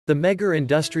The Megger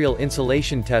Industrial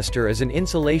Insulation Tester is an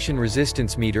insulation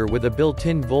resistance meter with a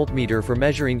built-in voltmeter for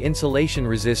measuring insulation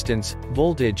resistance,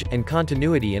 voltage, and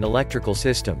continuity in electrical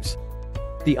systems.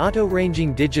 The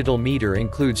Autoranging digital meter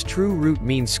includes true root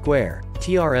mean square,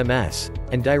 TRMS,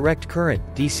 and direct current,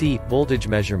 DC, voltage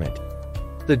measurement.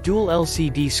 The dual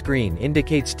LCD screen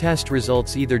indicates test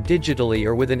results either digitally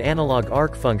or with an analog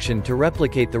arc function to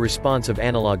replicate the response of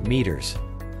analog meters.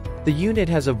 The unit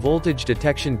has a voltage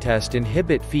detection test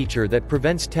inhibit feature that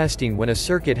prevents testing when a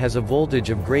circuit has a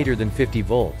voltage of greater than 50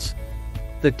 volts.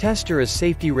 The tester is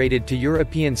safety rated to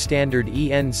European Standard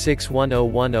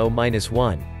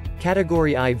EN61010-1,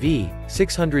 category IV,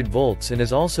 600 volts, and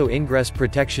is also Ingress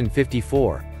Protection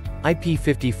 54,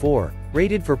 IP54,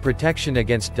 rated for protection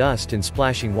against dust and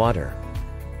splashing water.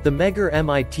 The Megger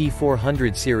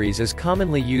MIT400 series is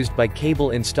commonly used by cable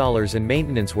installers and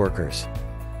maintenance workers.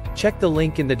 Check the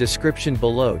link in the description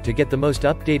below to get the most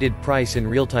updated price in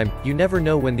real time. You never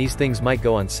know when these things might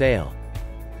go on sale.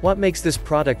 What makes this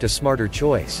product a smarter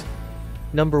choice?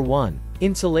 Number 1.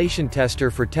 Insulation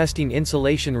tester for testing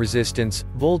insulation resistance,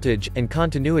 voltage, and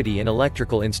continuity in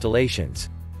electrical installations.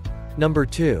 Number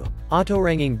 2.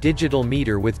 Autoranging digital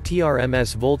meter with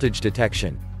TRMS voltage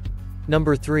detection.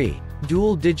 Number 3.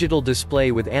 Dual digital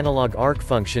display with analog arc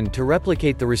function to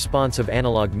replicate the response of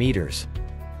analog meters.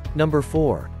 Number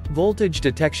 4. Voltage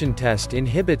detection test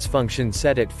inhibits function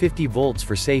set at 50 volts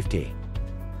for safety.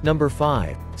 Number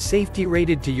 5. Safety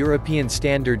rated to European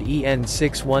Standard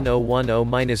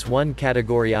EN61010-1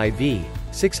 category IV,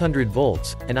 600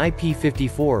 volts, and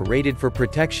IP54 rated for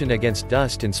protection against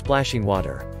dust and splashing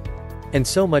water. And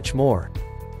so much more.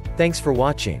 Thanks for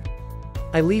watching.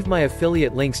 I leave my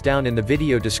affiliate links down in the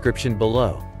video description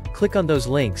below. Click on those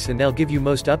links and they'll give you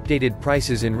most updated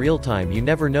prices in real time. You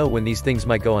never know when these things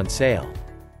might go on sale.